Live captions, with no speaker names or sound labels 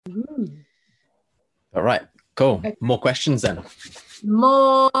All right, cool. Okay. More questions then.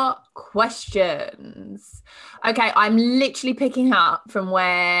 More questions. Okay, I'm literally picking up from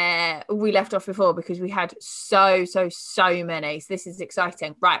where we left off before because we had so many. So this is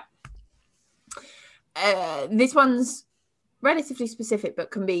exciting. Right. This one's relatively specific,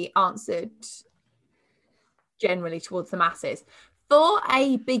 but can be answered generally towards the masses. For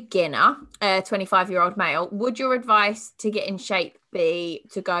a beginner, a 25-year-old male, would your advice to get in shape be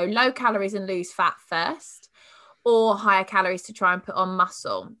to go low calories and lose fat first, or higher calories to try and put on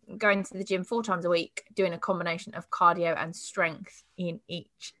muscle? Going to the gym 4 times a week, doing a combination of cardio and strength in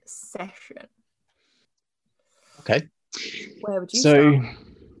each session. Okay. Where would you So start?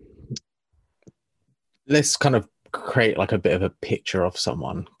 let's kind of create like a bit of a picture of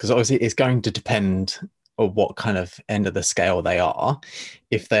someone, because obviously it's going to depend on what kind of end of the scale they are.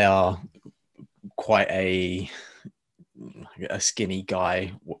 If they are quite a skinny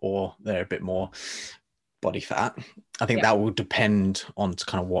guy, or they're a bit more body fat, I think that will depend on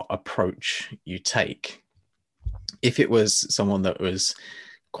kind of what approach you take. If it was someone that was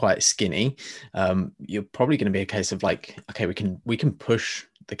quite skinny, you're probably going to be a case of like, okay, we can push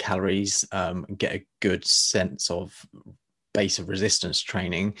the calories, get a good sense of base of resistance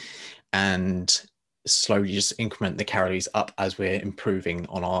training, and slowly just increment the calories up as we're improving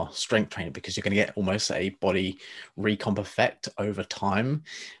on our strength training, because you're going to get almost a body recomp effect over time,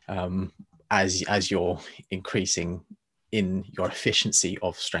 as you're increasing in your efficiency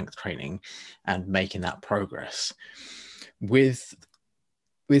of strength training and making that progress. With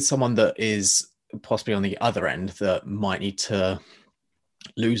someone that is possibly on the other end that might need to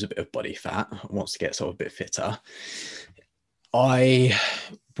lose a bit of body fat, wants to get sort of a bit fitter, I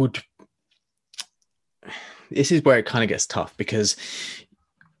would, this is where it kind of gets tough, because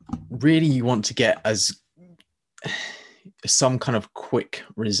really you want to get as some kind of quick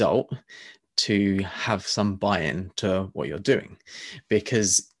result to have some buy-in to what you're doing.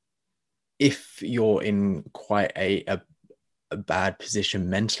 Because if you're in quite a bad position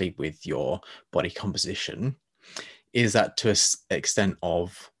mentally with your body composition, is that to an extent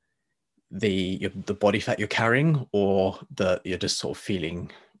of the body fat you're carrying, or that you're just sort of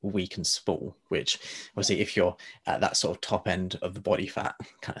feeling weak and small? Which obviously, if you're at that sort of top end of the body fat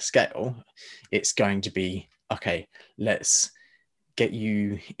kind of scale, it's going to be, okay, let's get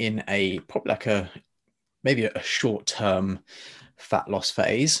you in a probably like a maybe a short-term fat loss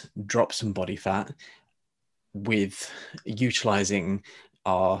phase, drop some body fat with utilizing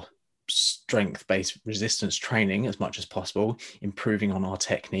our strength-based resistance training as much as possible, improving on our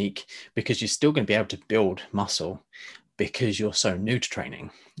technique, because you're still going to be able to build muscle because you're so new to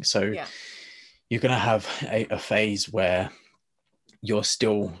training. So you're going to have a phase where you're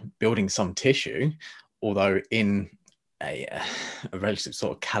still building some tissue, although in a relative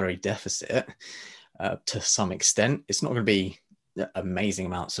sort of calorie deficit. To some extent, it's not going to be amazing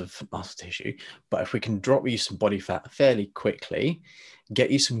amounts of muscle tissue, but if we can drop you some body fat fairly quickly,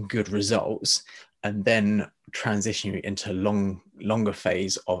 get you some good results, and then transition you into longer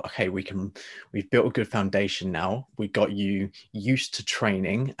phase of, okay, we've built a good foundation now, we got you used to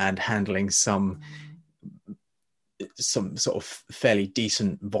training and handling some sort of fairly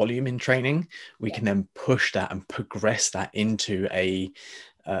decent volume in training, we can then push that and progress that into a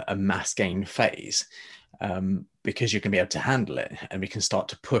mass gain phase, because you're going to be able to handle it, and we can start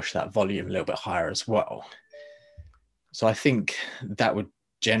to push that volume a little bit higher as well. So I think that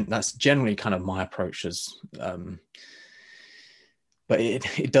that's generally kind of my approach, but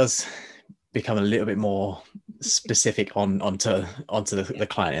it does become a little bit more specific onto the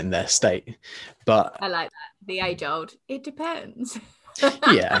client and their state. But I like that. The age old, it depends.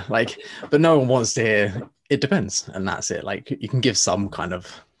 Yeah, but no one wants to hear it depends, and that's it. Like, you can give some kind of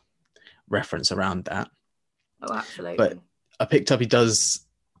reference around that. Oh, absolutely. But I picked up he does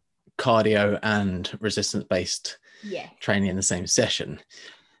cardio and resistance based training in the same session.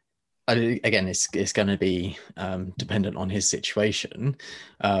 Again, it's going to be dependent on his situation.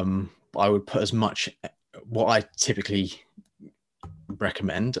 I would put as much, what I typically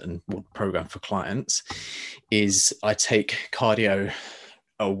recommend and would program for clients is I take cardio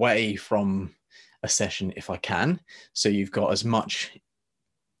away from a session if I can, so you've got as much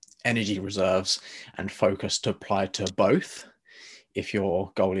energy reserves and focus to apply to both, if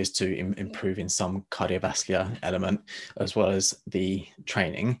your goal is to improve in some cardiovascular element as well as the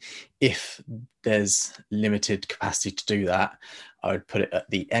training. If there's limited capacity to do that, I would put it at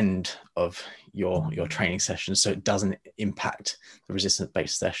the end of your training session, so it doesn't impact the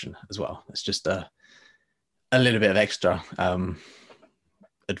resistance-based session as well. It's just a little bit of extra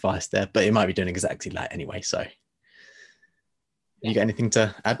advice there, but it might be doing exactly that anyway. So you got anything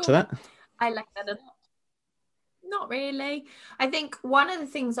to add to that? I like that a lot. Not really. I think one of the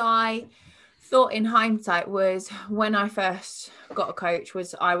things I thought in hindsight was when I first got a coach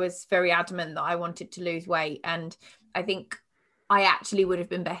was I was very adamant that I wanted to lose weight. And I think I actually would have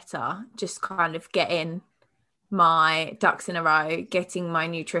been better just kind of getting my ducks in a row, getting my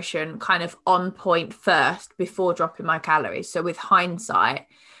nutrition kind of on point first before dropping my calories. So with hindsight,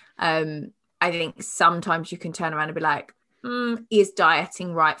 I think sometimes you can turn around and be like, is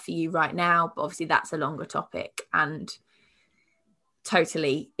dieting right for you right now? But obviously that's a longer topic and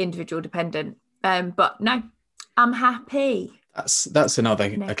totally individual dependent. But no, I'm happy. That's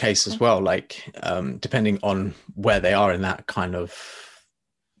another a case as well, like depending on where they are in that kind of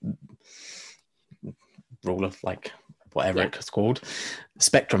rule of like whatever it's called,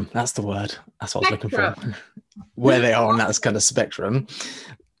 spectrum, that's the word, that's what I was looking for. Where they are on that kind of spectrum,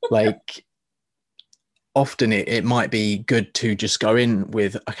 like often it might be good to just go in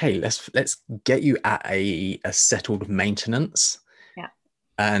with, okay, let's get you at a settled maintenance,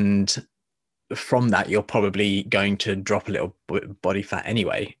 and from that you're probably going to drop a little body fat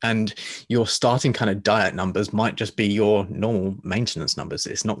anyway, and your starting kind of diet numbers might just be your normal maintenance numbers.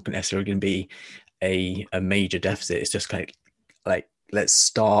 It's not necessarily going to be a major deficit. It's just like let's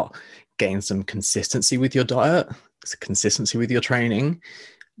start getting some consistency with your diet, consistency with your training,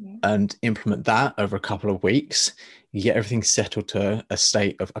 and implement that over a couple of weeks. You get everything settled to a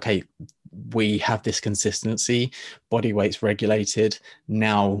state of, okay, we have this consistency, body weight's regulated,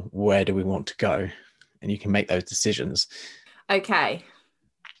 now where do we want to go? And you can make those decisions. Okay.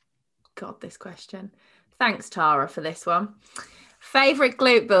 God, this question. Thanks, Tara, for this one. Favorite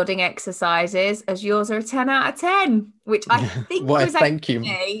glute building exercises, as yours are a 10 out of 10, which I think was thank you.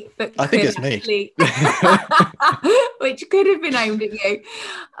 Me, but I think it's me. Which could have been aimed at you.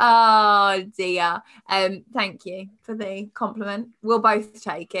 Oh dear. Thank you for the compliment. We'll both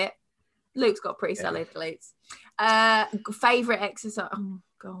take it. Luke's got pretty solid glutes. Favorite exercise. Oh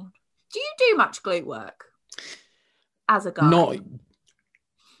God. Do you do much glute work as a guy?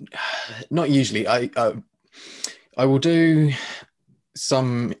 Not usually. I will do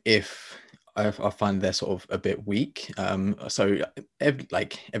some if I find they're sort of a bit weak. So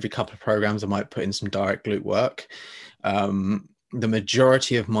every couple of programs I might put in some direct glute work. The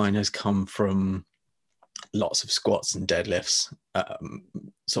majority of mine has come from lots of squats and deadlifts,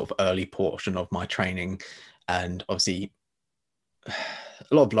 sort of early portion of my training, and obviously a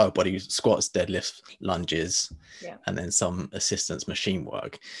lot of lower body squats, deadlifts, lunges, and then some assistance machine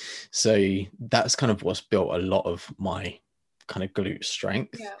work. So that's kind of what's built a lot of my kind of glute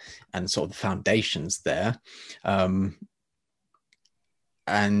strength and sort of the foundations there. And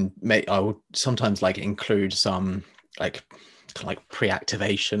I would sometimes like include some like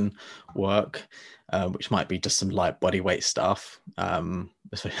pre-activation work, which might be just some light body weight stuff,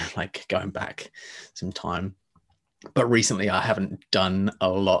 like going back some time. But recently I haven't done a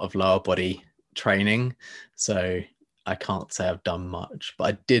lot of lower body training, so I can't say I've done much,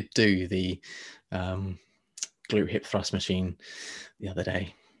 but I did do the glute hip thrust machine the other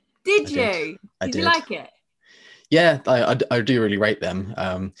day. Did you like it? Yeah, I do really rate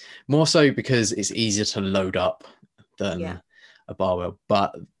them, more so because it's easier to load up than a barbell,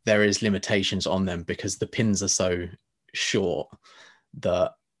 but there is limitations on them because the pins are so short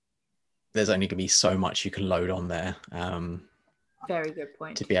that there's only going to be so much you can load on there. Very good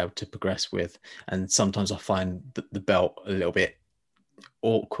point. To be able to progress with. And sometimes I find the belt a little bit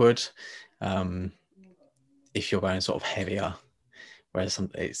awkward if you're going sort of heavier, whereas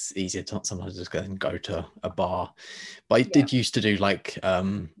it's easier to sometimes just go to a bar. But I did used to do like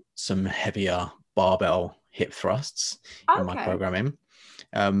some heavier barbell hip thrusts in my programming,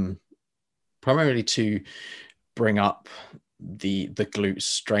 primarily to bring up the glute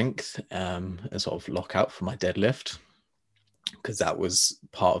strength and sort of lock out for my deadlift, because that was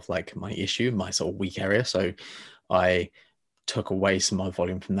part of like my issue, my sort of weak area. So I took away some of my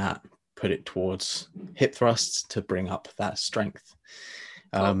volume from that, put it towards hip thrusts to bring up that strength.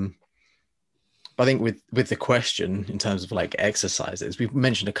 I think with the question in terms of like exercises, we've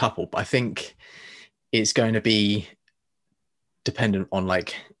mentioned a couple, but I think it's going to be dependent on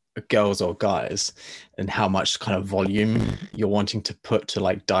like girls or guys and how much kind of volume you're wanting to put to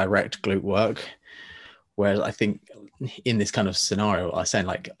like direct glute work. Whereas I think in this kind of scenario, I was saying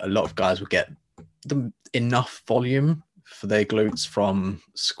like a lot of guys will get enough volume for their glutes from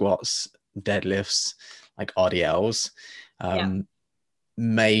squats, deadlifts, like RDLs.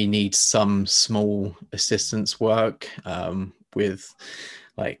 May need some small assistance work with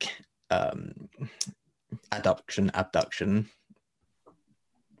like adduction, abduction,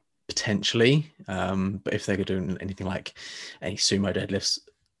 potentially. But if they're doing anything like any sumo deadlifts,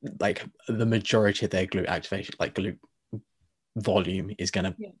 like the majority of their glute activation, like glute volume, is going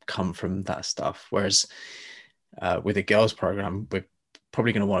to come from that stuff. Whereas with a girls program, we're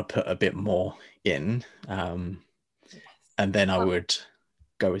probably going to want to put a bit more in, and then I would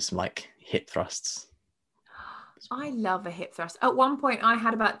go with some like hip thrusts. I love a hip thrust. At one point, I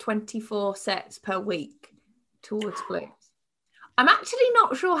had about 24 sets per week towards glutes. I'm actually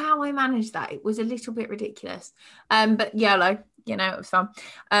not sure how I managed that. It was a little bit ridiculous. But YOLO, you know, it was fun.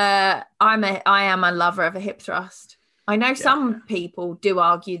 I am a lover of a hip thrust. I know some people do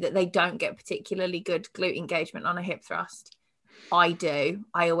argue that they don't get particularly good glute engagement on a hip thrust. I do.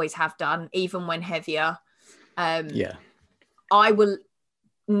 I always have done, even when heavier. I will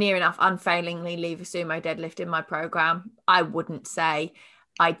near enough unfailingly leave a sumo deadlift in my program. I wouldn't say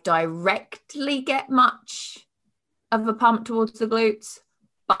I directly get much of a pump towards the glutes,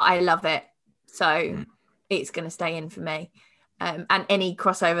 but I love it. So it's going to stay in for me. And any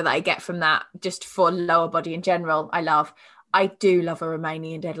crossover that I get from that, just for lower body in general, I love. I do love a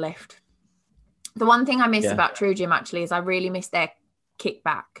Romanian deadlift. The one thing I miss about True Gym actually is I really miss their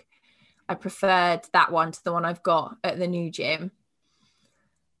kickback. I preferred that one to the one I've got at the new gym.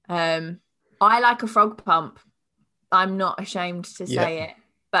 I like a frog pump. I'm not ashamed to say it,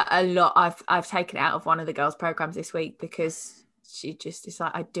 but a lot I've taken it out of one of the girls' programs this week because she just is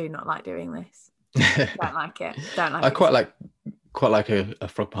like, I do not like doing this. Don't like it. I quite like a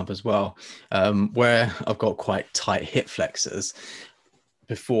frog pump as well, where I've got quite tight hip flexors.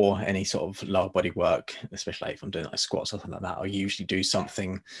 Before any sort of lower body work, especially if I'm doing like squats or something like that, I'll usually do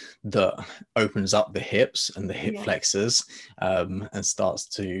something that opens up the hips and the hip flexors, and starts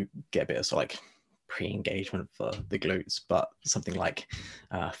to get a bit of sort of like pre-engagement for the glutes. But something like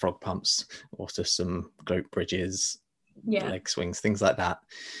frog pumps, or just some glute bridges, leg swings, things like that.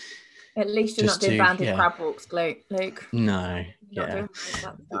 At least you're not doing banded crab walks, Luke. No, the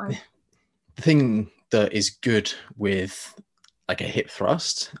thing that is good with like a hip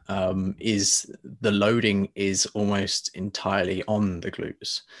thrust is the loading is almost entirely on the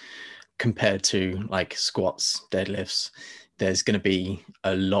glutes compared to like squats, deadlifts. There's going to be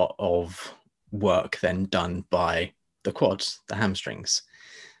a lot of work then done by the quads, the hamstrings,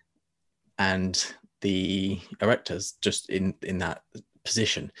 and the erectors just in that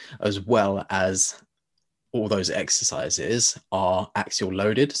position, as well as all those exercises are axial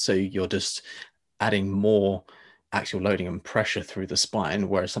loaded. So you're just adding more axial loading and pressure through the spine,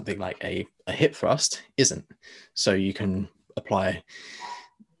 whereas something like a hip thrust isn't. So you can apply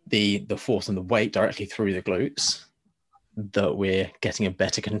the force and the weight directly through the glutes, that we're getting a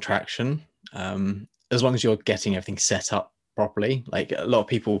better contraction, as long as you're getting everything set up properly. Like a lot of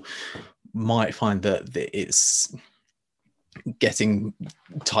people might find that it's getting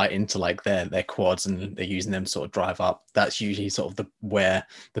tight into like their quads and they're using them to sort of drive up. That's usually sort of where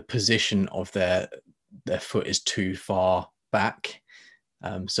the position of their foot is too far back,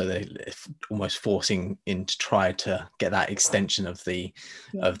 so they're almost forcing in to try to get that extension of the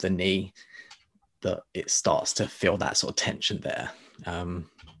knee, that it starts to feel that sort of tension there.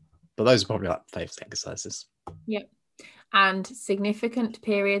 But those are probably like favorite exercises. And significant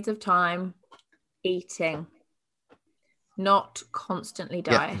periods of time eating, not constantly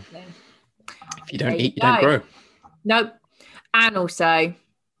dieting. If you don't eat, you don't grow. Nope. And also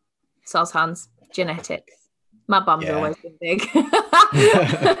sauce hands, genetics. My bum's always been big.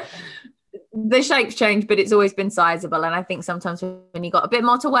 The shape's changed, but it's always been sizable. And I think sometimes when you got a bit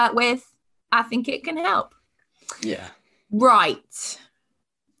more to work with, I think it can help. Right.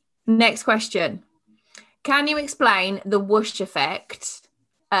 Next question. Can you explain the whoosh effect?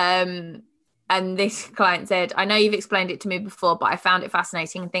 And this client said, I know you've explained it to me before, but I found it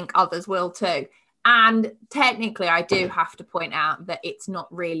fascinating and think others will too. And technically, I do have to point out that it's not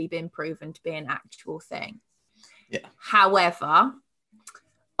really been proven to be an actual thing. However,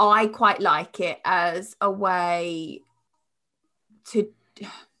 I quite like it as a way to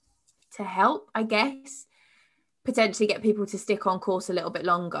help, I guess, potentially get people to stick on course a little bit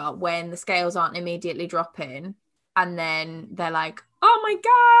longer when the scales aren't immediately dropping. And then they're like, oh my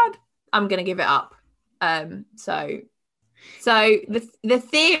God, I'm going to give it up. So the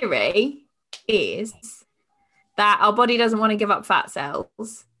theory is that our body doesn't want to give up fat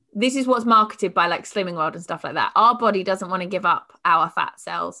cells. This is what's marketed by like Slimming World and stuff like that. Our body doesn't want to give up our fat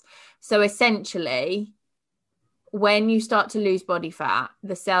cells. So essentially, when you start to lose body fat,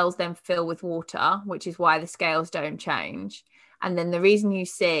 the cells then fill with water, which is why the scales don't change. And then the reason you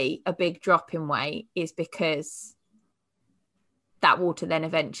see a big drop in weight is because that water then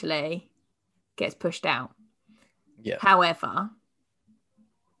eventually gets pushed out. However,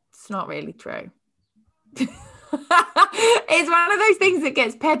 it's not really true. It's one of those things that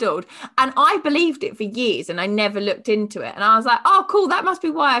gets peddled. And I believed it for years and I never looked into it. And I was like, oh, cool, that must be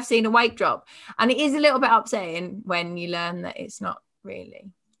why I've seen a weight drop. And it is a little bit upsetting when you learn that it's not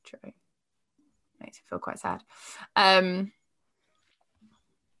really true. Makes me feel quite sad.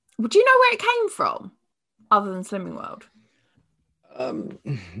 Would you know where it came from other than Slimming World?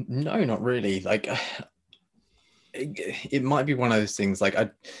 No, not really. Like, it might be one of those things. Like,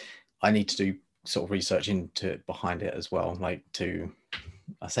 I need to do sort of research into behind it as well. Like,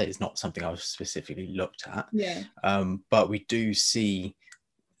 I say it's not something I've specifically looked at. Yeah. But we do see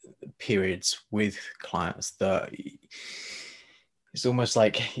periods with clients that it's almost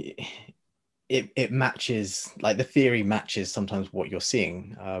like it matches, like the theory matches sometimes what you're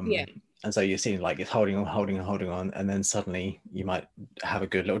seeing. And so you're seeing like it's holding on, and then suddenly you might have a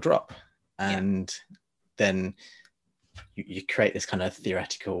good little drop, and then you create this kind of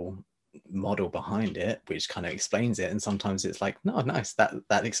theoretical model behind it, which kind of explains it. And sometimes it's like, no, nice, that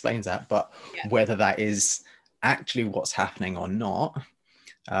explains that, but whether that is actually what's happening or not,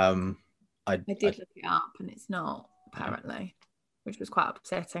 I did look it up, and it's not, apparently, which was quite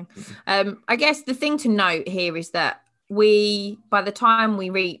upsetting. I guess the thing to note here is that by the time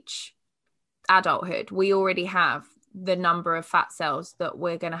we reach adulthood, we already have the number of fat cells that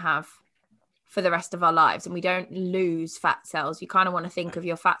we're going to have for the rest of our lives, and we don't lose fat cells. You kind of want to think of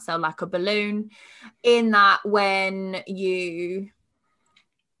your fat cell like a balloon, in that when you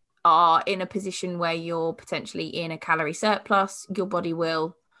are in a position where you're potentially in a calorie surplus, your body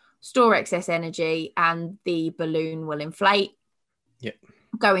will store excess energy and the balloon will inflate. Yep.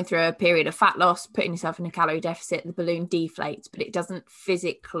 Going through a period of fat loss, putting yourself in a calorie deficit, the balloon deflates, but it doesn't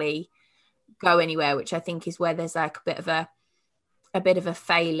physically go anywhere, which I think is where there's like a bit of a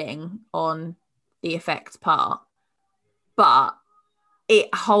failing on the effects part. But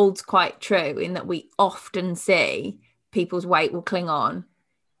it holds quite true in that we often see people's weight will cling on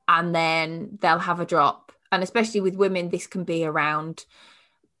and then they'll have a drop. And especially with women, this can be around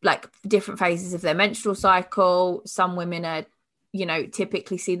like different phases of their menstrual cycle. Some women are,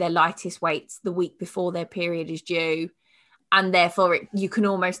 typically see their lightest weights the week before their period is due. And therefore you can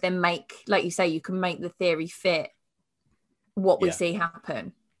almost then make, like you say, you can make the theory fit what we see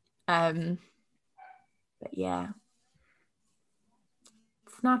happen. But yeah,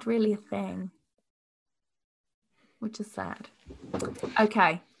 it's not really a thing, which is sad.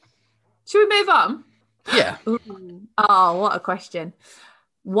 Okay. Should we move on? Yeah. Ooh. Oh, what a question.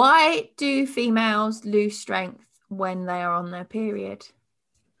 Why do females lose strength when they are on their period?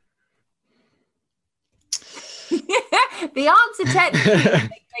 The answer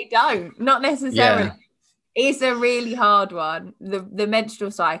technically they don't, not necessarily. Yeah. It's a really hard one. The menstrual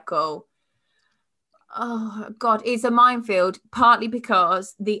cycle, oh God, it's a minefield, partly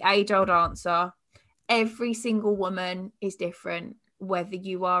because the age-old answer, every single woman is different, whether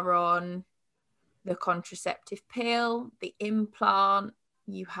you are on the contraceptive pill, the implant,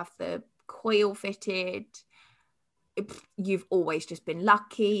 you have the coil fitted, you've always just been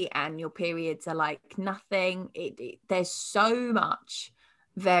lucky and your periods are like nothing. There's so much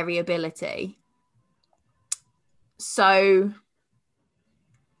variability. So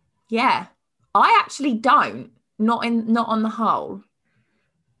yeah, I actually don't, not on the whole.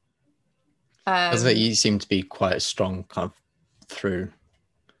 You seem to be quite strong kind of through.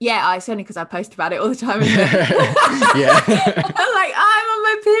 Yeah, it's only because I post about it all the time. Yeah. I'm like, I'm on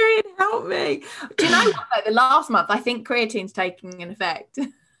my period, help me. Do you know what, though? The last month, I think creatine's taking an effect.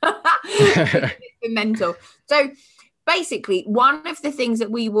 It's been mental. So basically, one of the things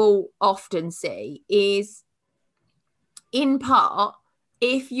that we will often see is, in part,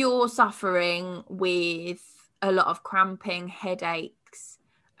 if you're suffering with a lot of cramping, headaches,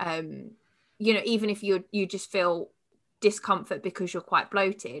 even if you just feel discomfort because you're quite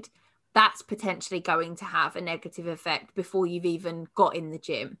bloated, that's potentially going to have a negative effect before you've even got in the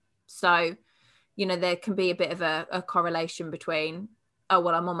gym. So, there can be a bit of a correlation between, oh,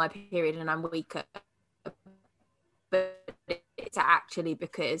 well, I'm on my period and I'm weaker. But it's actually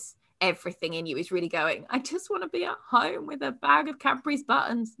because everything in you is really going, I just want to be at home with a bag of Cadbury's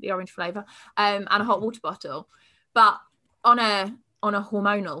Buttons, the orange flavour, and a hot water bottle. But on a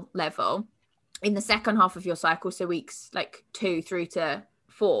hormonal level, in the second half of your cycle, so weeks like 2 through to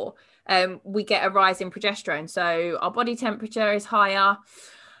 4, we get a rise in progesterone. So our body temperature is higher.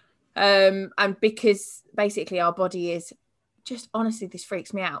 And because basically our body is just, honestly, this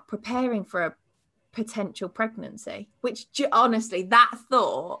freaks me out, preparing for a potential pregnancy, which honestly, that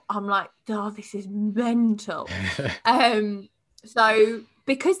thought, I'm like, oh, this is mental. So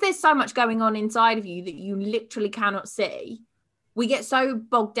because there's so much going on inside of you that you literally cannot see, we get so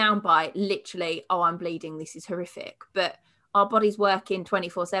bogged down by literally, oh, I'm bleeding, this is horrific. But our body's working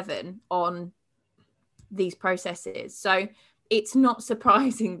 24/7 on these processes. So it's not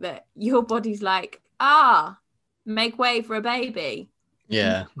surprising that your body's like, make way for a baby.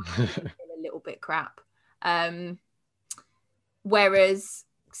 Yeah. A little bit crap. Whereas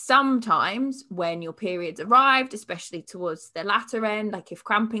sometimes when your periods arrived, especially towards the latter end, like if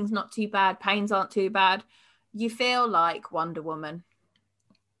cramping's not too bad, pains aren't too bad, you feel like Wonder Woman.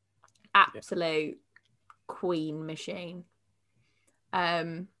 Absolute queen machine.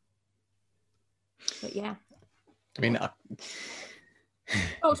 But yeah. I mean, talk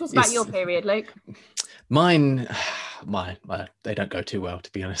to us about your period, Luke. Mine, they don't go too well,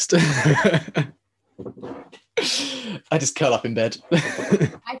 to be honest. I just curl up in bed.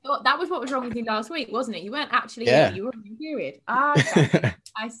 I thought that was what was wrong with you last week, wasn't it? You weren't actually ill, you were on your period. Okay.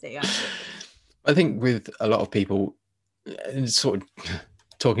 I see. I think with a lot of people, sort of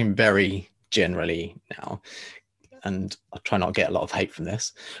talking very generally now, and I try not to get a lot of hate from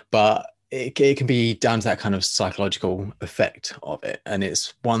this, but it can be down to that kind of psychological effect of it. And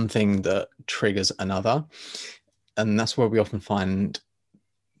it's one thing that triggers another. And that's where we often find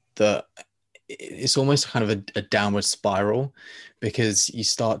that it's almost kind of a downward spiral, because you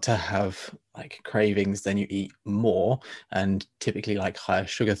start to have like cravings, then you eat more, and typically like higher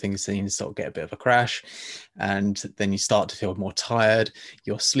sugar things, then you sort of get a bit of a crash, and then you start to feel more tired.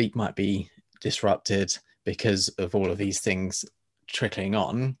 Your sleep might be disrupted because of all of these things trickling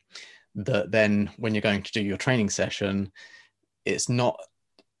on, that then when you're going to do your training session, it's not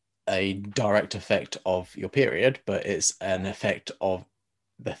a direct effect of your period, but it's an effect of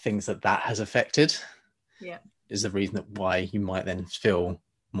the things that has affected. Is the reason that why you might then feel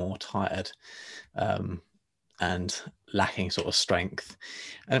more tired and lacking sort of strength.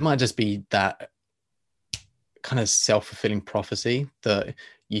 And it might just be that kind of self-fulfilling prophecy that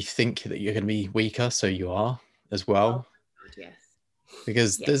you think that you're going to be weaker, so you are as well. Yes.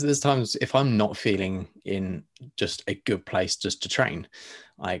 Because there's times if I'm not feeling in just a good place just to train,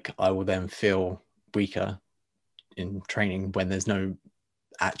 like I will then feel weaker in training when there's no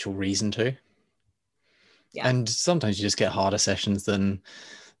actual reason to. And sometimes you just get harder sessions than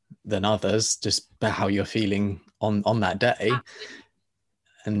others, just by how you're feeling on that day. Absolutely.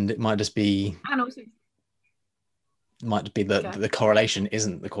 And it might just be, and also might be that the correlation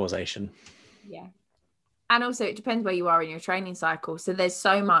isn't the causation. And also it depends where you are in your training cycle. So there's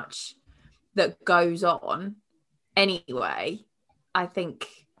so much that goes on anyway. I think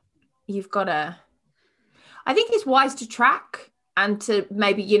it's wise to track and to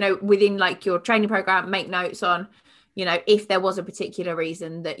maybe, within like your training program, make notes on, if there was a particular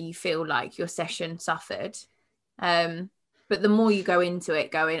reason that you feel like your session suffered. But the more you go into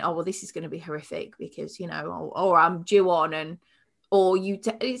it going, oh, well, this is going to be horrific because, or I'm due on,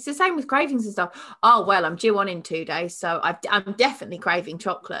 it's the same with cravings and stuff. Oh, well, I'm due on in 2 days, so I'm definitely craving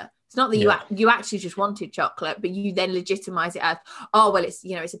chocolate. It's not that you actually just wanted chocolate, but you then legitimize it as, oh, well, it's,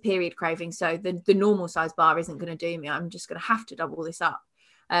 it's a period craving, so the normal size bar isn't going to do me. I'm just going to have to double this up.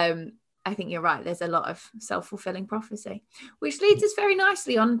 I think you're right. There's a lot of self-fulfilling prophecy, which leads us very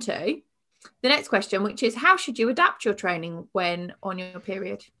nicely on to the next question, which is, how should you adapt your training when on your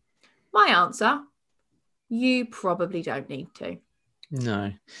period? My answer, you probably don't need to.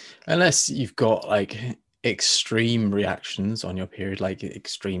 No, unless you've got like extreme reactions on your period, like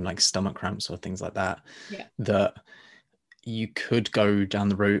extreme like stomach cramps or things like that, that you could go down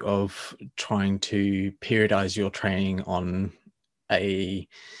the route of trying to periodize your training on a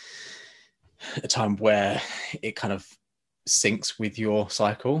time where it kind of syncs with your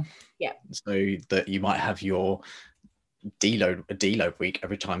cycle. So that you might have your a deload week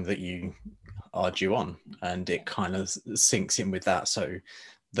every time that you are due on, and it kind of sinks in with that, so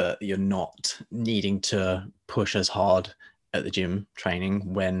that you're not needing to push as hard at the gym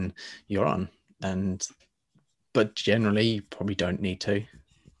training when you're on. But generally you probably don't need to.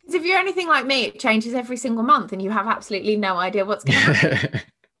 Because if you're anything like me, it changes every single month and you have absolutely no idea what's going to happen.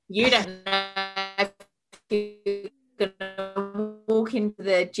 You don't know if you're going to walk into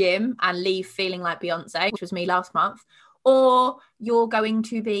the gym and leave feeling like Beyonce, which was me last month, or you're going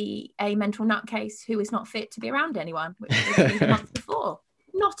to be a mental nutcase who is not fit to be around anyone, which was the month before.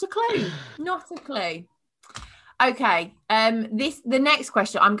 Not a clue. Okay, the next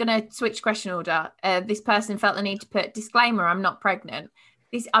question, I'm going to switch question order. This person felt the need to put disclaimer, I'm not pregnant.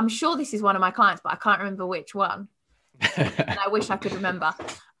 I'm sure this is one of my clients, but I can't remember which one. And I wish I could remember.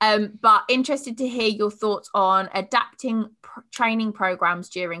 But interested to hear your thoughts on adapting training programs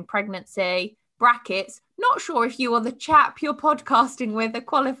during pregnancy, brackets, not sure if you or the chap you're podcasting with are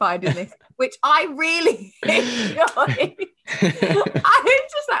qualified in this, which I really enjoy. I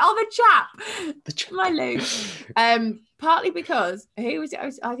was just like, oh, the chap. My Luke. Partly because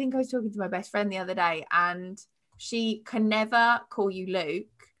I think I was talking to my best friend the other day, and she can never call you Luke.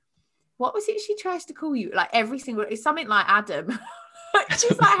 What was it she tries to call you? Like every single, it's something like Adam.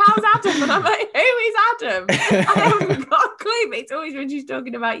 She's like, how's Adam? And I'm like, who is Adam? I haven't got a clue, but it's always when she's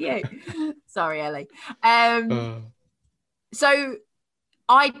talking about you. Sorry, Ellie. So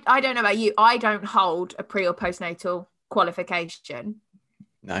I don't know about you. I don't hold a pre or postnatal qualification.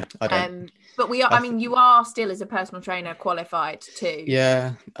 No, I don't. But we are, I mean, you are still as a personal trainer qualified to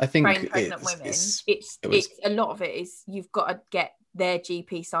I think train pregnant women. It's a lot of it is you've got to get their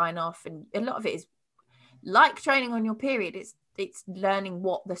GP sign off, and a lot of it is like training on your period. It's learning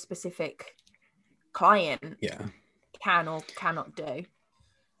what the specific client can or cannot do.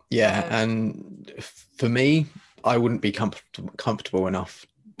 And for me, I wouldn't be comfortable enough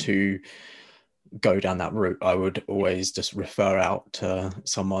to go down that route. I would always just refer out to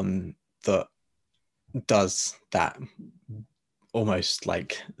someone that does that almost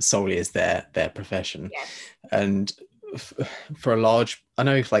like solely as their profession. And for a large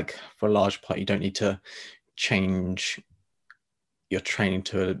part, you don't need to change your training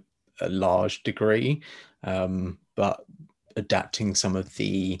to a large degree, but adapting some of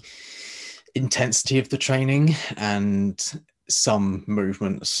the intensity of the training and some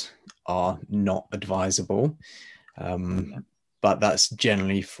movements are not advisable. But that's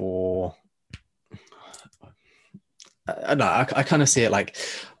generally for, I kind of see it like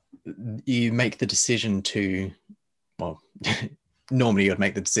you make the decision to, well, normally you'd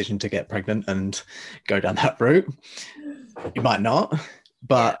make the decision to get pregnant and go down that route. You might not,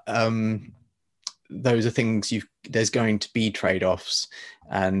 but those are things there's going to be trade-offs,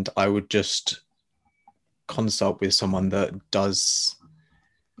 and I would just consult with someone that does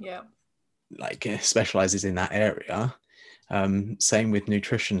like specializes in that area. Same with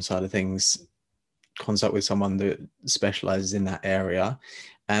nutrition side of things, consult with someone that specializes in that area,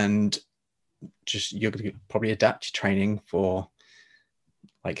 and just you're going to probably adapt your training for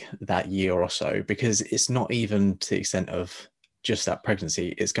like that year or so, because it's not even to the extent of just that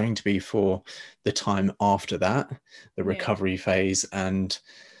pregnancy. It's going to be for the time after that, the recovery phase, and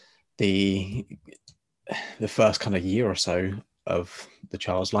the first kind of year or so of the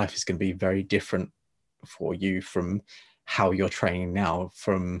child's life is going to be very different for you from how you're training now,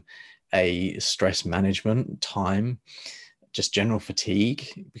 from a stress management time, just general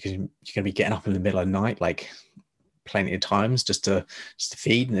fatigue, because you're going to be getting up in the middle of the night like plenty of times just to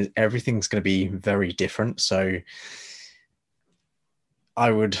feed, and everything's going to be very different. So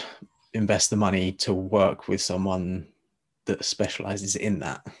I would invest the money to work with someone that specializes in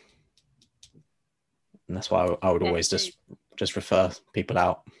that, and that's why I would always just refer people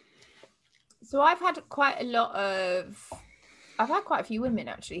out. So I've had quite a few women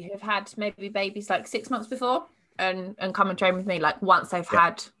actually who've had maybe babies like 6 months before and come and train with me, like once they've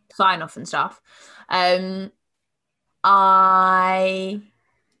had sign off and stuff. I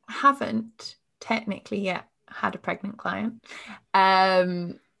haven't technically yet had a pregnant client,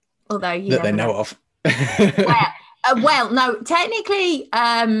 although you that they know of. Well, no, technically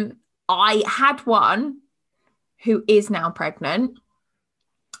I had one who is now pregnant,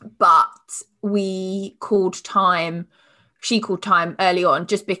 but she called time early on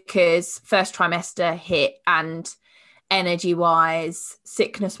just because first trimester hit, and energy wise,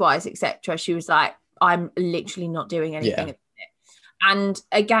 sickness wise, etc. She was like, I'm literally not doing anything. Yeah. And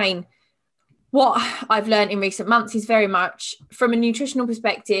again, what I've learned in recent months is very much from a nutritional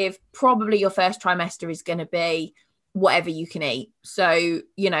perspective, probably your first trimester is going to be whatever you can eat. So,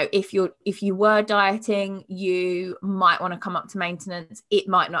 you know, if you were dieting, you might want to come up to maintenance. It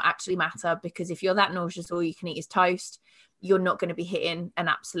might not actually matter, because if you're that nauseous, all you can eat is toast, you're not going to be hitting an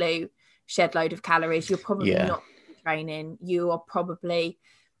absolute shed load of calories. You're probably not training. You are probably,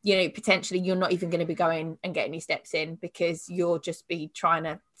 you know, potentially you're not even going to be going and getting your steps in, because you'll just be trying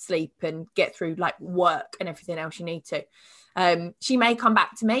to sleep and get through like work and everything else you need to. She may come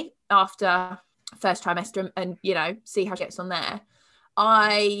back to me after first trimester and you know, see how she gets on there.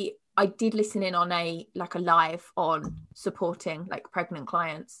 I did listen in on a live on supporting like pregnant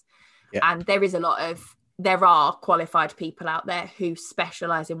clients, and there are qualified people out there who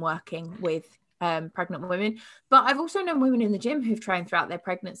specialize in working with pregnant women, but I've also known women in the gym who've trained throughout their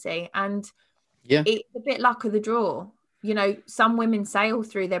pregnancy, and it's a bit luck of the draw. You know, some women sail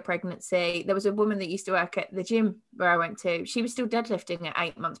through their pregnancy. There was a woman that used to work at the gym where I went to. She was still deadlifting at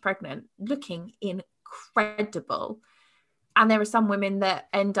 8 months pregnant, looking incredible. And there are some women that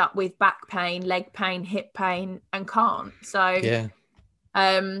end up with back pain, leg pain, hip pain, and can't. So Yeah.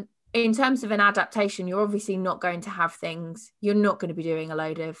 In terms of an adaptation, you're obviously not going to have things. You're not going to be doing a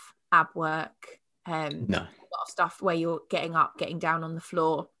load of ab work, No. a lot of stuff where you're getting up, getting down on the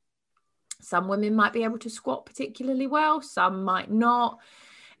floor. Some women might be able to squat particularly well, some might not.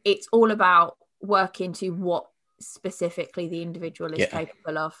 It's all about working to what specifically the individual is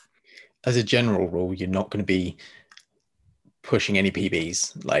capable of. As a general rule, you're not going to be pushing any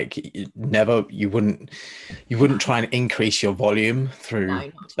PBs. Like you wouldn't try and increase your volume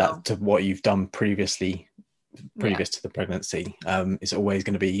through that to what you've done previous to the pregnancy. It's always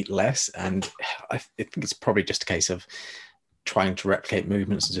going to be less, and I think it's probably just a case of trying to replicate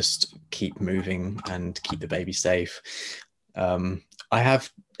movements and just keep moving and keep the baby safe.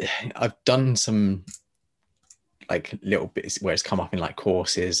 I've done some like little bits where it's come up in like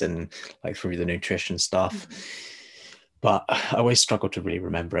courses and like through the nutrition stuff, but I always struggle to really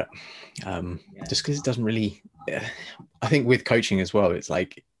remember it, just because it doesn't really. I think with coaching as well, it's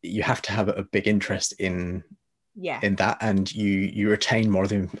like you have to have a big interest in that, and you retain more of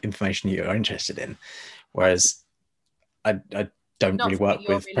the information you're interested in, whereas I don't really work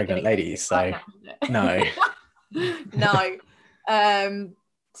with pregnant ladies, so no.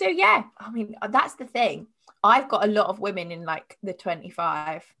 So yeah, I mean, that's the thing. I've got a lot of women in like the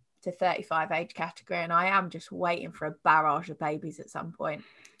 25 to 35 age category, and I am just waiting for a barrage of babies at some point,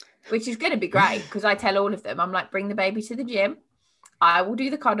 which is going to be great because I tell all of them, I'm like, bring the baby to the gym. I will do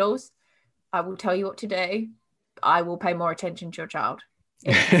the cuddles. I will tell you what to do. I will pay more attention to your child.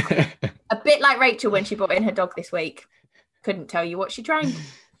 A bit like Rachel when she brought in her dog this week. Couldn't tell you what she drank.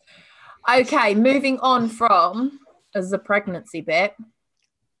 Okay, moving on from the pregnancy bit.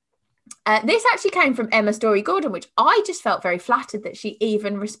 This actually came from Emma Story Gordon, which I just felt very flattered that she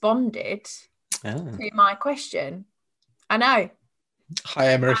even responded to my question. I know. Hi,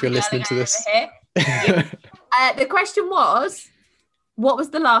 Emma, if you're listening to this. The question was, what was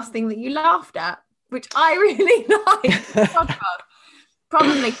the last thing that you laughed at? Which I really liked.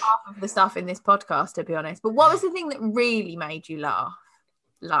 Probably half of the stuff in this podcast, to be honest. But what was the thing that really made you laugh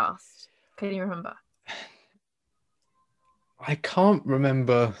last? Can you remember? I can't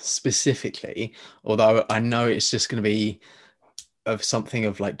remember specifically, although I know it's just going to be of something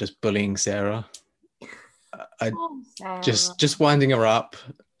of like just bullying Sarah. Sarah. Just winding her up,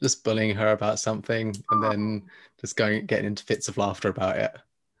 just bullying her about something, and then just getting into fits of laughter about it.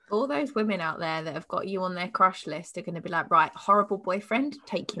 All those women out there that have got you on their crush list are going to be like, right, horrible boyfriend,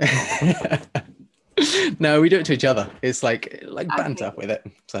 take him off. No, we do it to each other. It's like banter with it.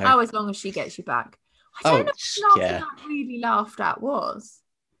 So as long as she gets you back. I don't know what I really laughed at was.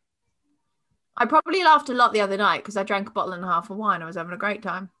 I probably laughed a lot the other night because I drank a bottle and a half of wine. I was having a great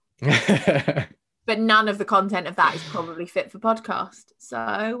time. But none of the content of that is probably fit for podcast.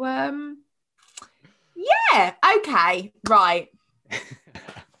 So, yeah, okay, right.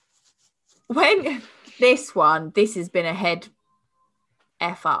 This has been a head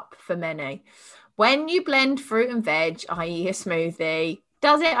F up for many. When you blend fruit and veg, i.e. a smoothie,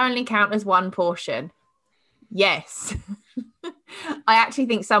 does it only count as one portion? Yes. I actually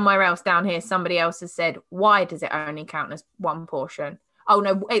think somewhere else down here, somebody else has said, why does it only count as one portion? Oh,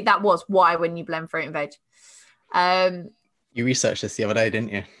 no, that was why when you blend fruit and veg. You researched this the other day,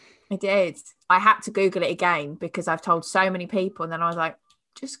 didn't you? I did. I had to Google it again because I've told so many people, and then I was like,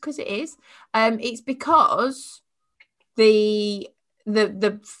 just because it is. It's because the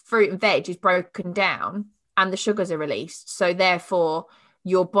fruit and veg is broken down and the sugars are released. So therefore,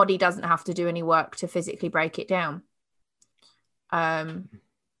 your body doesn't have to do any work to physically break it down.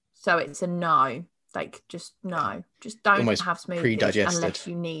 So it's a no. Like, just no. Just don't almost have smoothies unless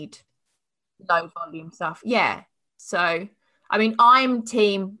you need low volume stuff. Yeah. So, I mean, I'm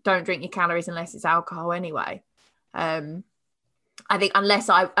team don't drink your calories unless it's alcohol anyway. I think unless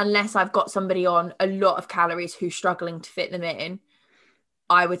I've got somebody on a lot of calories who's struggling to fit them in,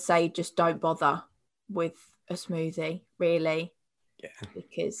 I would say just don't bother with a smoothie, really. Yeah.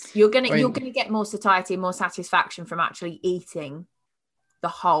 Because you're gonna get more satiety, more satisfaction from actually eating the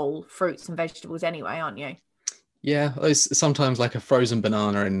whole fruits and vegetables anyway, aren't you? Yeah, sometimes like a frozen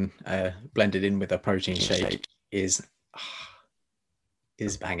banana and blended in with a protein shake is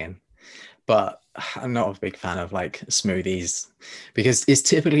banging. But I'm not a big fan of like smoothies because it's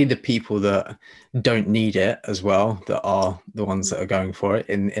typically the people that don't need it as well that are the ones that are going for it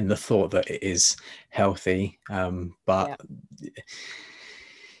in the thought that it is healthy, but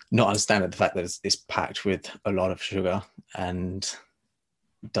not understanding the fact that it's packed with a lot of sugar and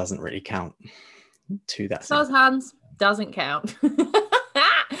doesn't really count to that. Those hands doesn't count.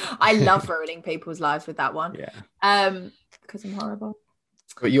 I I love ruining people's lives with that one. Yeah. Because I'm horrible.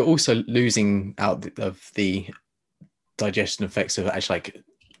 But you're also losing out of the digestion effects of actually like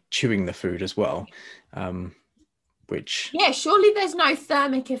chewing the food as well, which Yeah, surely there's no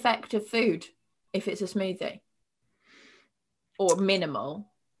thermic effect of food if it's a smoothie, or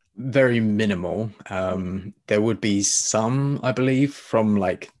minimal. very minimal. There would be some, I believe, from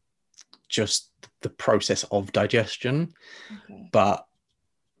like just the process of digestion, but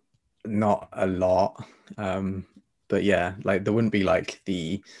not a lot. But yeah, like there wouldn't be like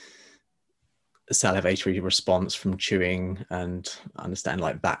the salivatory response from chewing and understand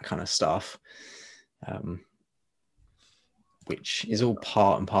like that kind of stuff, which is all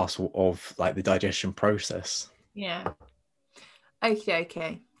part and parcel of like the digestion process. Yeah.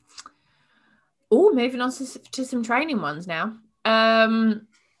 Okay. Oh, moving on to some training ones now.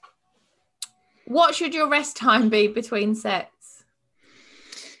 What should your rest time be between sets?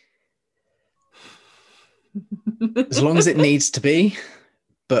 As long as it needs to be,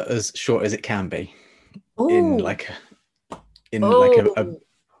 but as short as it can be. Ooh. In like a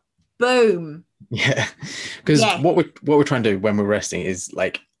boom. Yeah, because what we're trying to do when we're resting is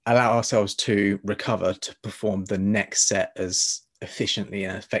like allow ourselves to recover to perform the next set as efficiently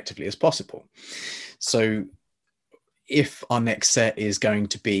and effectively as possible. So if our next set is going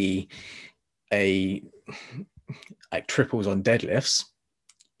to be like triples on deadlifts,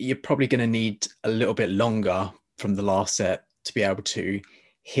 you're probably going to need a little bit longer from the last set to be able to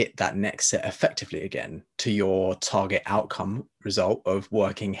hit that next set effectively again to your target outcome result of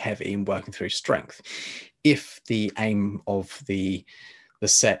working heavy and working through strength. If the aim of the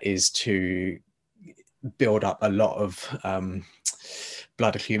set is to build up a lot of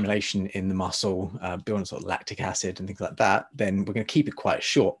blood accumulation in the muscle, building sort of lactic acid and things like that, then we're going to keep it quite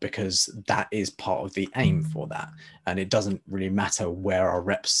short because that is part of the aim for that. And it doesn't really matter where our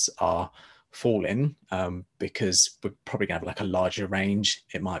reps are falling, because we're probably going to have like a larger range.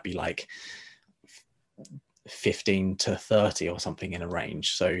 It might be like 15 to 30 or something in a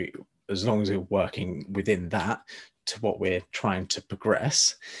range. So as long as we're working within that to what we're trying to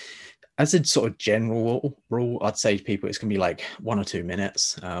progress, as a sort of general rule, I'd say to people it's going to be like 1 or 2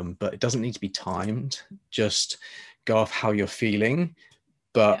 minutes, but it doesn't need to be timed. Just go off how you're feeling.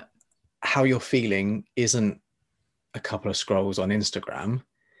 But how you're feeling isn't a couple of scrolls on Instagram.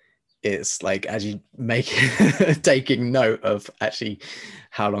 It's like as you make taking note of actually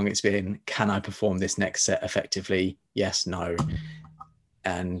how long it's been. Can I perform this next set effectively? Yes, no.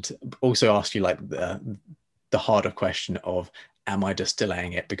 And also ask you like the harder question of, am I just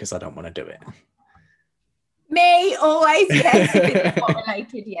delaying it because I don't want to do it? Me, always, yes. If it's not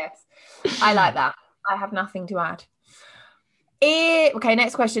related, yes. I like that. I have nothing to add. Okay,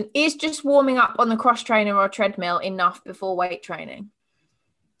 next question. Is just warming up on the cross trainer or treadmill enough before weight training?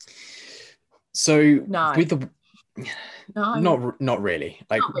 So no. With the not really.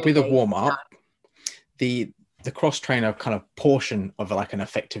 Like not really. With a warm up, the cross trainer kind of portion of like an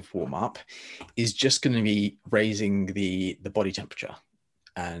effective warm up is just going to be raising the body temperature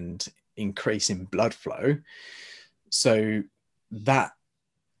and increasing blood flow. So that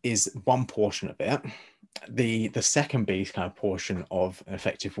is one portion of it. The second big kind of portion of an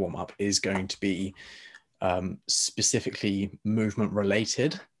effective warm up is going to be specifically movement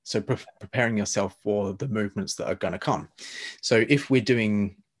related. So preparing yourself for the movements that are going to come. So if we're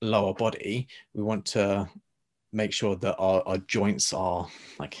doing lower body, we want to make sure that our joints are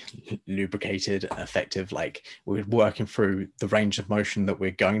like lubricated and effective. Like we're working through the range of motion that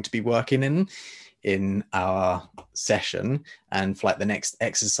we're going to be working in our session. And for like the next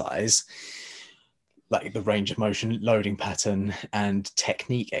exercise, like the range of motion, loading pattern, and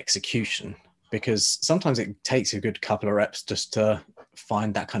technique execution. Because sometimes it takes a good couple of reps just to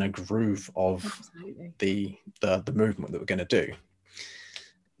find that kind of groove of the movement that we're going to do.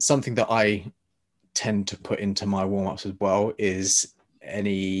 Something that I tend to put into my warm-ups as well is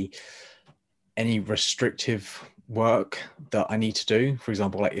any restrictive work that I need to do. For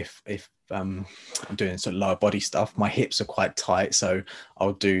example, like if I'm doing sort of lower body stuff, my hips are quite tight, so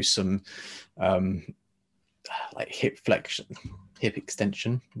I'll do some like hip flexion, hip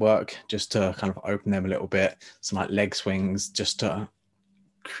extension work just to kind of open them a little bit, some like leg swings just to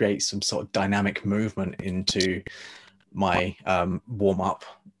create some sort of dynamic movement into my warm-up,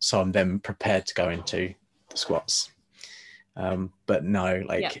 so I'm then prepared to go into the squats. But no,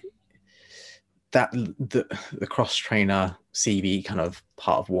 like that the cross trainer CV kind of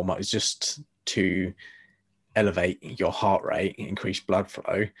part of warm-up is just to elevate your heart rate, increase blood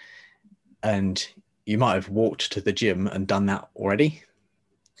flow. And you might have walked to the gym and done that already,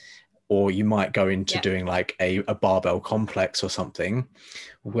 or you might go into Yeah. doing like a barbell complex or something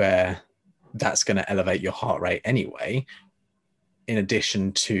where that's going to elevate your heart rate anyway, in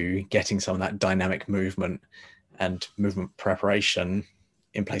addition to getting some of that dynamic movement and movement preparation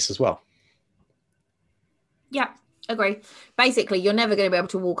in place as well. Yeah, agree. Basically, you're never going to be able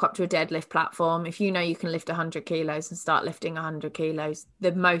to walk up to a deadlift platform. If you know you can lift 100 kilos and start lifting 100 kilos,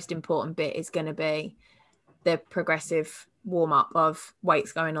 the most important bit is going to be the progressive warm up of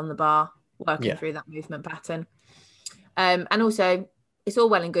weights going on the bar, working through that movement pattern. And also, it's all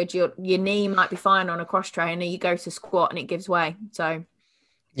well and good. Your knee might be fine on a cross trainer. You go to squat and it gives way. So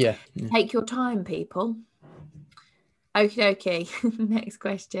take your time, people. Okay. Next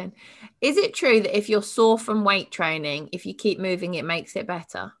question. Is it true that if you're sore from weight training, if you keep moving, it makes it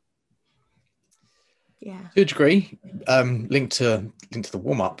better? Yeah. To a degree, linked to the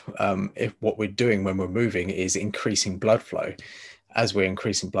warm-up, if what we're doing when we're moving is increasing blood flow. As we're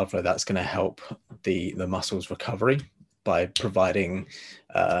increasing blood flow, that's going to help the muscle's recovery by providing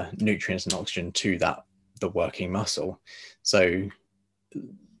nutrients and oxygen to the working muscle. So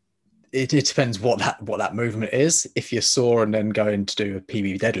it depends what that movement is. If you're sore and then going to do a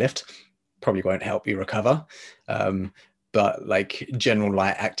PB deadlift, probably won't help you recover. But like general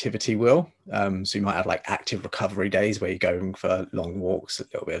light activity will. So you might have like active recovery days where you're going for long walks, a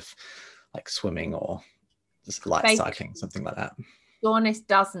little bit of like swimming or just light cycling, something like that. Soreness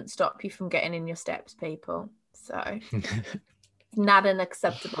doesn't stop you from getting in your steps, people. So it's not an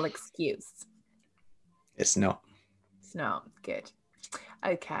acceptable excuse. It's not. It's not. Good.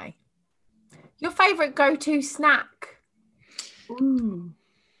 Okay. Your favorite go-to snack? Ooh.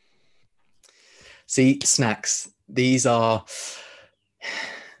 See, snacks. These are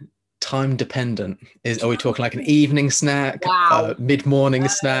time dependent. Are we talking like an evening snack? Wow. Mid-morning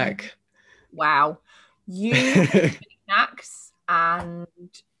snack? Wow. You snacks, and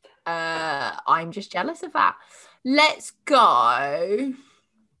I'm just jealous of that. Let's go.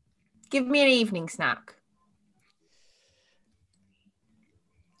 Give me an evening snack.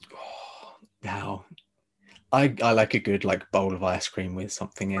 Now, I like a good like bowl of ice cream with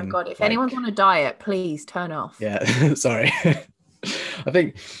something in. Oh my God, if anyone's on a diet, please turn off. Yeah, sorry. I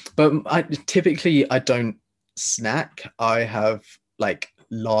think, but I don't snack. I have like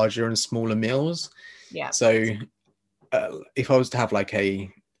larger and smaller meals. Yeah. So if I was to have like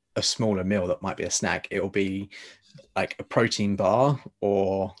a smaller meal that might be a snack, it will be like a protein bar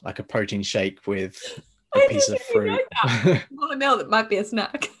or like a protein shake with a piece of fruit. Smaller meal that might be a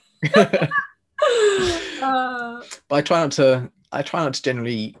snack. But I try not to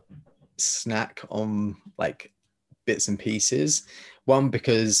generally snack on like bits and pieces. One,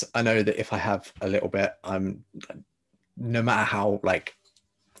 because I know that if I have a little bit, I'm, no matter how like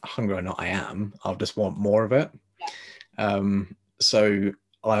hungry or not I am, I'll just want more of it. So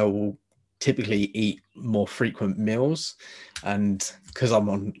I will typically eat more frequent meals, and because I'm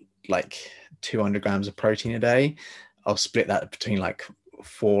on like 200 grams of protein a day, I'll split that between like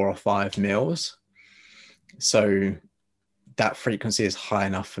 4 or 5 meals. So that frequency is high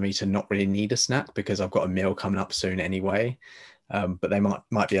enough for me to not really need a snack because I've got a meal coming up soon anyway. But they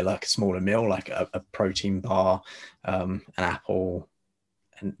might be like a smaller meal, like a protein bar, an apple,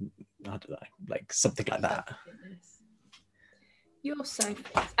 and I don't know, like something like that. You're so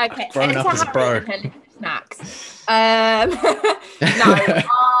okay. Growing up as a bro. Snacks. No,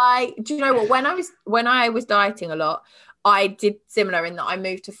 do you know what? When I was dieting a lot, I did similar in that I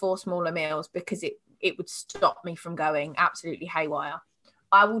moved to 4 smaller meals because it would stop me from going absolutely haywire.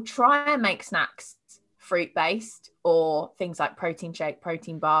 I will try and make snacks fruit based or things like protein shake,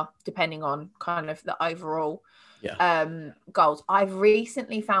 protein bar, depending on kind of the overall goals. I've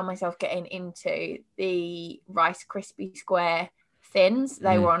recently found myself getting into the Rice Krispie Square thins.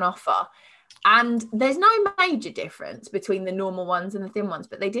 They were on offer, and there's no major difference between the normal ones and the thin ones,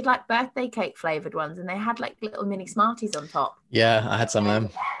 but they did like birthday cake flavored ones, and they had like little mini Smarties on top. Yeah, I had some of them.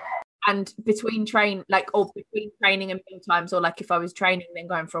 And between training and meal times, or like if I was training then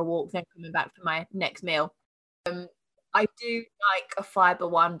going for a walk then coming back for my next meal, I do like a fiber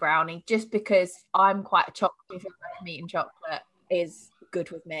one brownie just because I'm quite a chocolate. Meat and chocolate is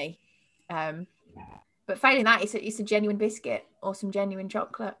good with me. But failing that, it's a genuine biscuit or some genuine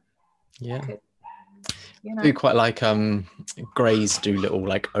chocolate. Yeah. I do quite like Graze do little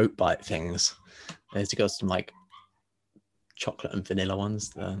like oat bite things. There's got some like chocolate and vanilla ones.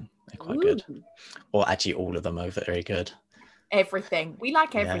 They're quite good. Or actually all of them are very good. Everything. We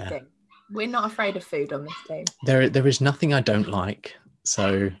like everything. Yeah. We're not afraid of food on this team. There is nothing I don't like.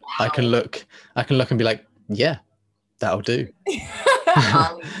 So wow. I can look and be like, yeah, that'll do.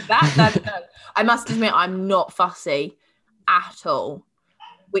 that I must admit, I'm not fussy at all.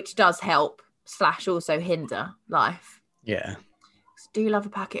 which does help / also hinder life. Yeah. Do love a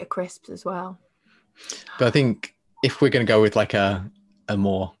packet of crisps as well. But I think if we're going to go with like a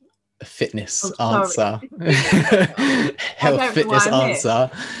more fitness answer, health fitness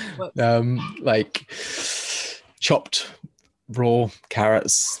answer, like chopped raw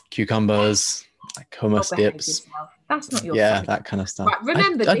carrots, cucumbers, like hummus dips. That's not your favorite. That kind of stuff. Right,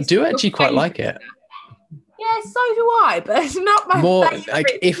 remember, I do actually quite like it. Yeah, so do I, but it's not my favorite.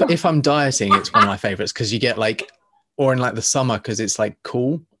 Like if I'm dieting, it's one of my favorites because you get like, or in like the summer because it's like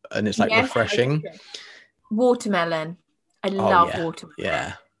cool and it's like refreshing. Watermelon. I love watermelon.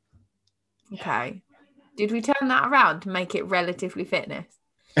 Yeah. Okay. Did we turn that around to make it relatively fitness?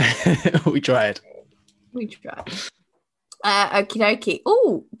 We tried. Okie dokie.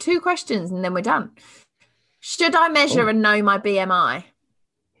 Oh, 2 questions and then we're done. Should I measure and know my BMI?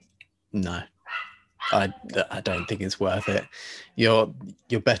 No. I don't think it's worth it. You're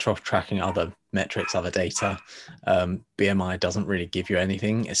better off tracking other metrics, other data. BMI doesn't really give you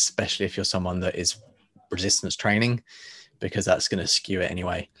anything, especially if you're someone that is resistance training, because that's going to skew it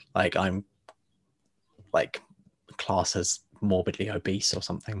anyway. Like I'm like class as morbidly obese or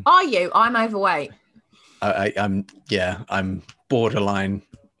something. Are you? I'm overweight. I'm borderline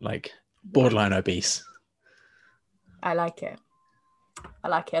obese. I like it.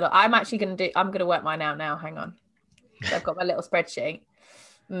 I'm actually going to work mine out now. Hang on. So I've got my little spreadsheet.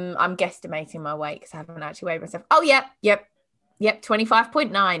 I'm guesstimating my weight because I haven't actually weighed myself. Oh, yep.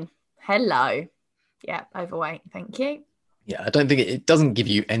 25.9. Hello. Yep. Overweight. Thank you. Yeah. I don't think it doesn't give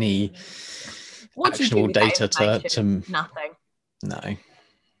you any actionable data to nothing. No.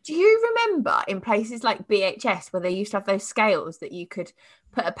 Do you remember in places like BHS where they used to have those scales that you could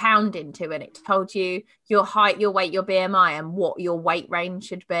put a pound into and it told you your height, your weight, your BMI and what your weight range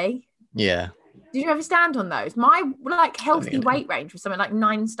should be? Yeah. Did you ever stand on those? My like healthy weight range was something like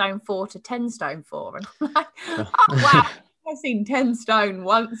 9 stone 4 to 10 stone 4. And I'm like, oh wow, I've seen 10 stone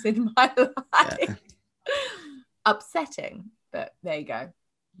once in my life. Yeah. Upsetting, but there you go.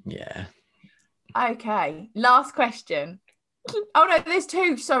 Yeah. Okay, last question. Oh no, there's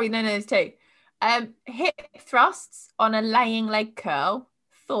 2. Sorry, no, there's 2. Hip thrusts on a laying leg curl.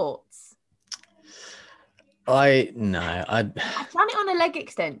 Thoughts? I've done it on a leg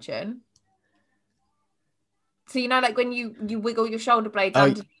extension. So you know, like when you wiggle your shoulder blades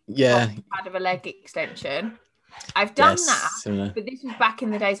under the pad of a leg extension. I've done that, but this was back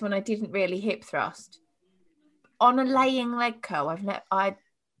in the days when I didn't really hip thrust. On a laying leg curl,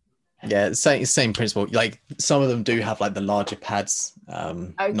 Yeah, same principle. Like some of them do have like the larger pads,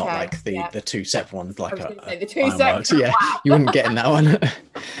 not like the 2 separate ones. Like the 2 separate. So yeah, you wouldn't get in that one.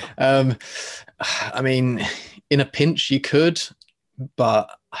 I mean, in a pinch you could,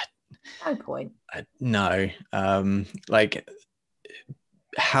 but no point. No, like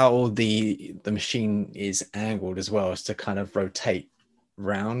how the machine is angled as well as to kind of rotate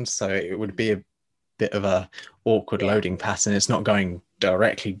round, so it would be a bit of a awkward loading pattern. It's not going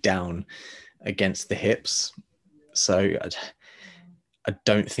directly down against the hips, so I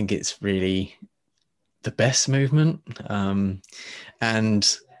don't think it's really the best movement,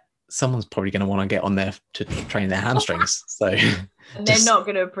 and someone's probably going to want to get on there to train their hamstrings, so and they're not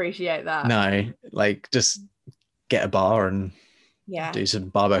going to appreciate that. No, like just get a bar and do some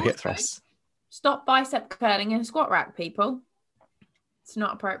barbell hip thrusts. Stop bicep curling in a squat rack, people. It's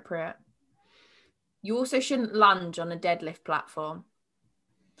not appropriate. You also shouldn't lunge on a deadlift platform.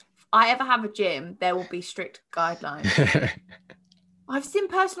 If I ever have a gym, there will be strict guidelines. I've seen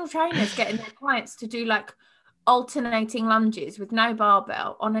personal trainers getting their clients to do like alternating lunges with no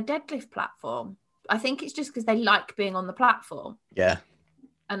barbell on a deadlift platform. I think it's just because they like being on the platform. Yeah.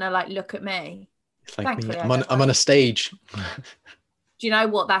 And they're like, look at me. It's like me. I'm on a stage. Do you know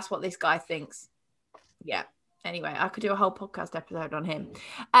what? That's what this guy thinks. Yeah. Anyway, I could do a whole podcast episode on him.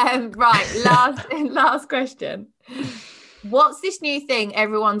 Right. Last question. What's this new thing?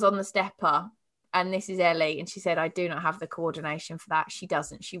 Everyone's on the stepper. And this is Ellie. And she said, I do not have the coordination for that. She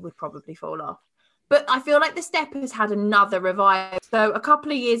doesn't. She would probably fall off. But I feel like the steppers had another revival. So a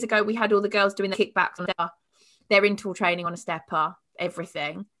couple of years ago, we had all the girls doing the kickbacks on their interval training on a stepper,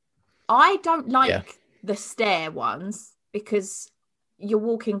 everything. I don't like the stair ones because you're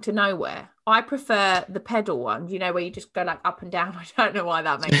walking to nowhere. I prefer the pedal one, you know, where you just go like up and down. I don't know why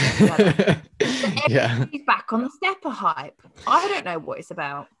that makes sense. Everybody's back on the stepper hype. I don't know what it's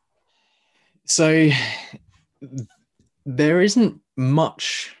about. So there isn't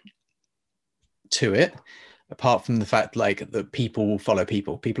much to it apart from the fact like that people will follow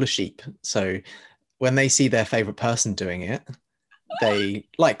people are sheep, so when they see their favorite person doing it, they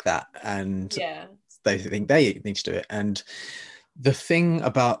like that and they think they need to do it. And The thing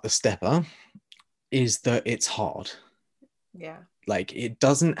about the stepper is that it's hard. Yeah. Like it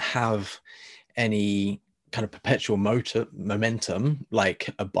doesn't have any kind of perpetual momentum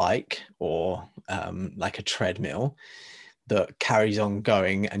like a bike or like a treadmill that carries on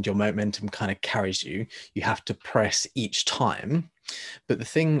going and your momentum kind of carries you. You have to press each time. But the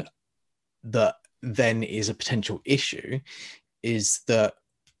thing that then is a potential issue is that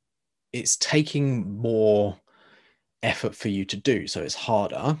it's taking more effort for you to do. So it's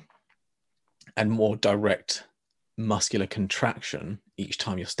harder and more direct muscular contraction each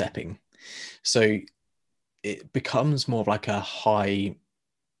time you're stepping. So it becomes more of like a high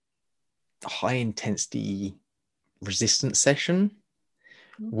intensity resistance session,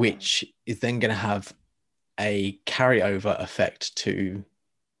 which is then going to have a carryover effect to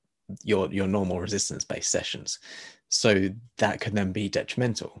your normal resistance based sessions. So that can then be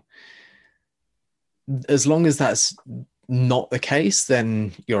detrimental. As long as that's not the case,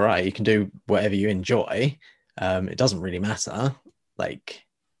 then you're right. You can do whatever you enjoy. It doesn't really matter. Like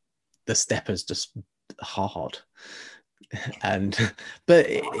the stepper's just hard. And but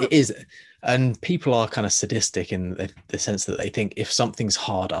it is, and people are kind of sadistic in the sense that they think if something's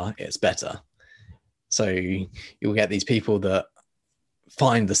harder, it's better. So you'll get these people that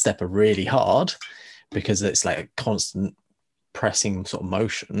find the stepper really hard because it's like a constant pressing sort of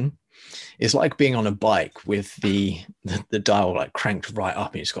motion. It's like being on a bike with the dial like cranked right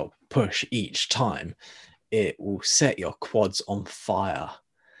up and you just got to push each time. It will set your quads on fire.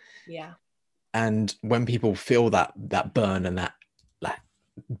 Yeah. And when people feel that burn and that like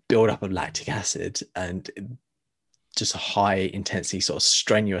build up of lactic acid and just a high intensity sort of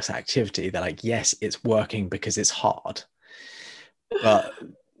strenuous activity, they're like, yes, it's working because it's hard. But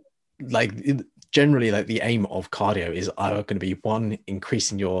like generally, like the aim of cardio is either going to be one,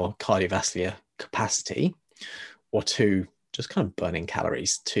 increasing your cardiovascular capacity, or two, just kind of burning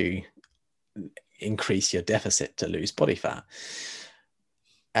calories to increase your deficit to lose body fat.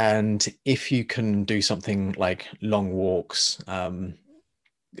 And if you can do something like long walks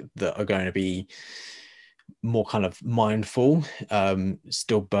that are going to be more kind of mindful,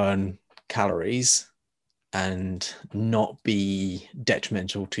 still burn calories and not be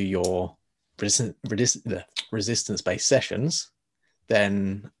detrimental to your resistance-based sessions,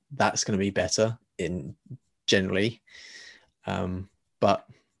 then that's going to be better in generally. But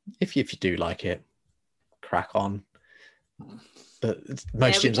if you do like it, crack on. But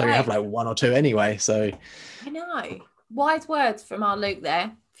most gyms only have like one or two anyway, so I know. Wise words from our Luke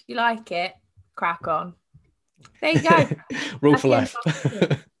there. If you like it, crack on. There you go. Rule for life.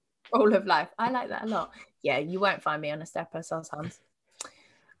 Rule of life. I like that a lot. Yeah, you won't find me on a stepper sometimes.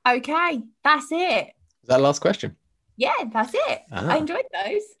 Okay, that's it. Is that the last question? Yeah, that's it. I enjoyed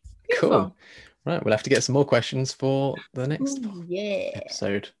those. Beautiful. Cool. Right, we'll have to get some more questions for the next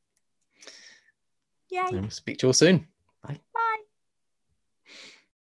episode. Yay. And we'll speak to you all soon. Bye. Bye.